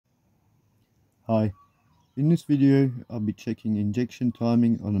Hi, in this video I'll be checking injection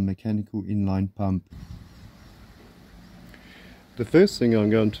timing on a mechanical inline pump. The first thing I'm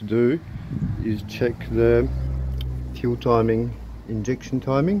going to do is check the fuel timing, injection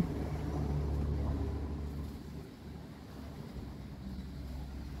timing.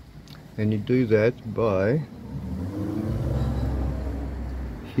 And you do that by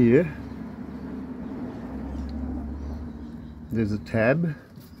here. There's a tab.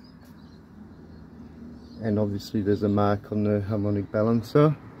 And obviously there's a mark on the harmonic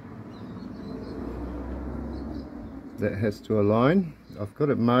balancer that has to align. I've got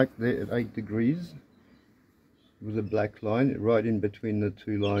it marked there at 8 degrees with a black line right in between the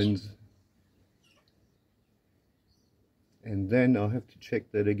two lines. And then I'll have to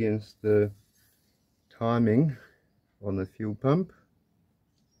check that against the timing on the fuel pump.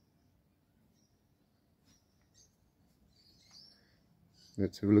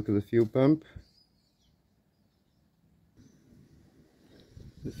 Let's have a look at the fuel pump.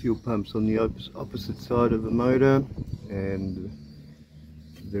 The fuel pump's on the opposite side of the motor, and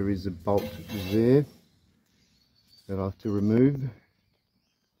there is a bolt there that I have to remove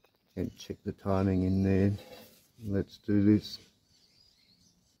and check the timing in there. Let's do this.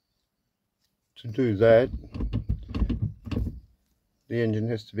 To do that, the engine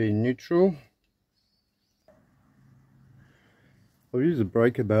has to be in neutral. I'll use a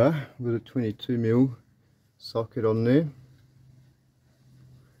breaker bar with a 22mm socket on there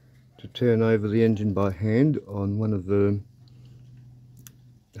to turn over the engine by hand on one of the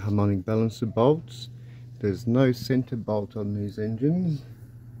harmonic balancer bolts. There's no center bolt on these engines,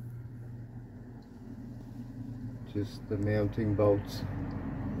 just the mounting bolts.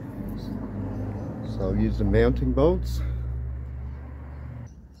 So I'll use the mounting bolts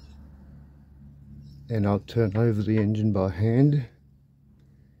and I'll turn over the engine by hand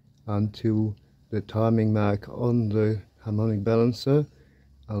until the timing mark on the harmonic balancer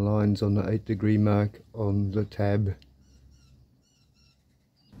aligns on the 8-degree mark on the tab.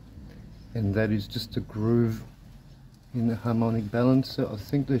 And that is just a groove in the harmonic balancer. I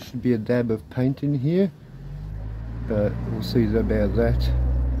think there should be a dab of paint in here, but we'll see about that.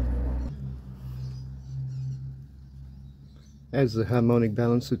 As the harmonic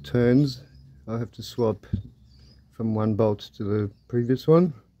balancer turns, I have to swap from one bolt to the previous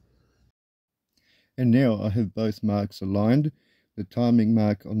one. And now I have both marks aligned. The timing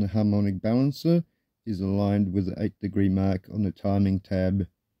mark on the harmonic balancer is aligned with the 8-degree mark on the timing tab.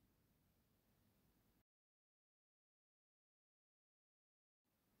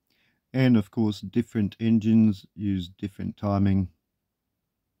 And of course, different engines use different timing.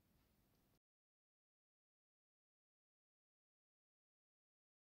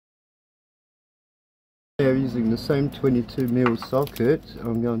 Now, using the same 22mm socket,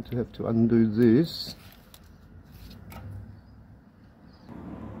 I'm going to have to undo this.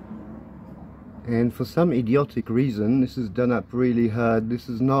 And for some idiotic reason, this is done up really hard. This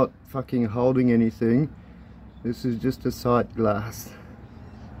is not fucking holding anything. This is just a sight glass.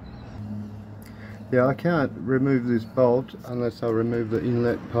 Yeah, I can't remove this bolt unless I remove the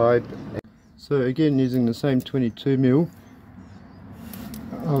inlet pipe. So again, using the same 22mm,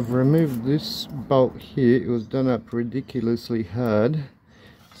 I've removed this bolt here. It was done up ridiculously hard.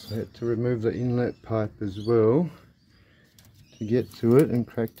 So I had to remove the inlet pipe as well to get to it, and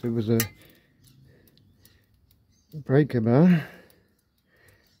cracked it with a breaker bar.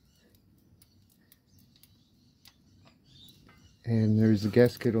 And there is a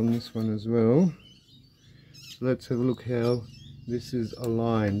gasket on this one as well. So let's have a look how this is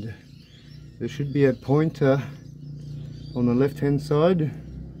aligned. There should be a pointer on the left hand side.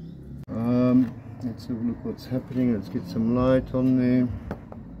 Let's have a look what's happening. Let's get some light on there.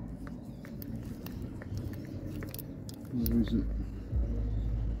 Where is it?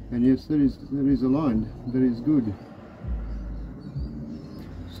 And yes, that is aligned. That is good.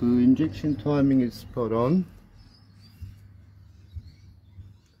 So the injection timing is spot on,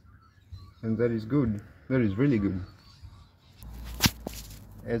 and that is good. That is really good,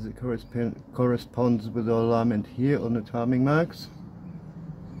 as it corresponds with the alignment here on the timing marks.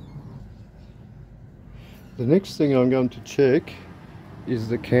 The next thing I'm going to check is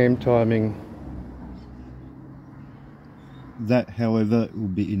the cam timing. That, however, will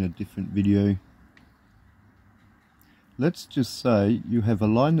be in a different video. Let's just say you have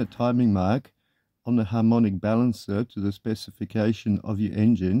aligned the timing mark on the harmonic balancer to the specification of your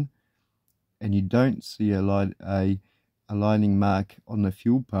engine, and you don't see a aligning mark on the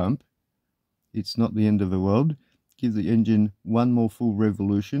fuel pump. It's not the end of the world. Give the engine one more full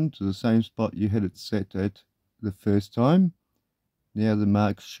revolution to the same spot you had it set at the first time, Now the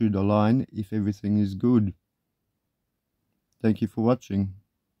marks should align if everything is good. Thank you for watching.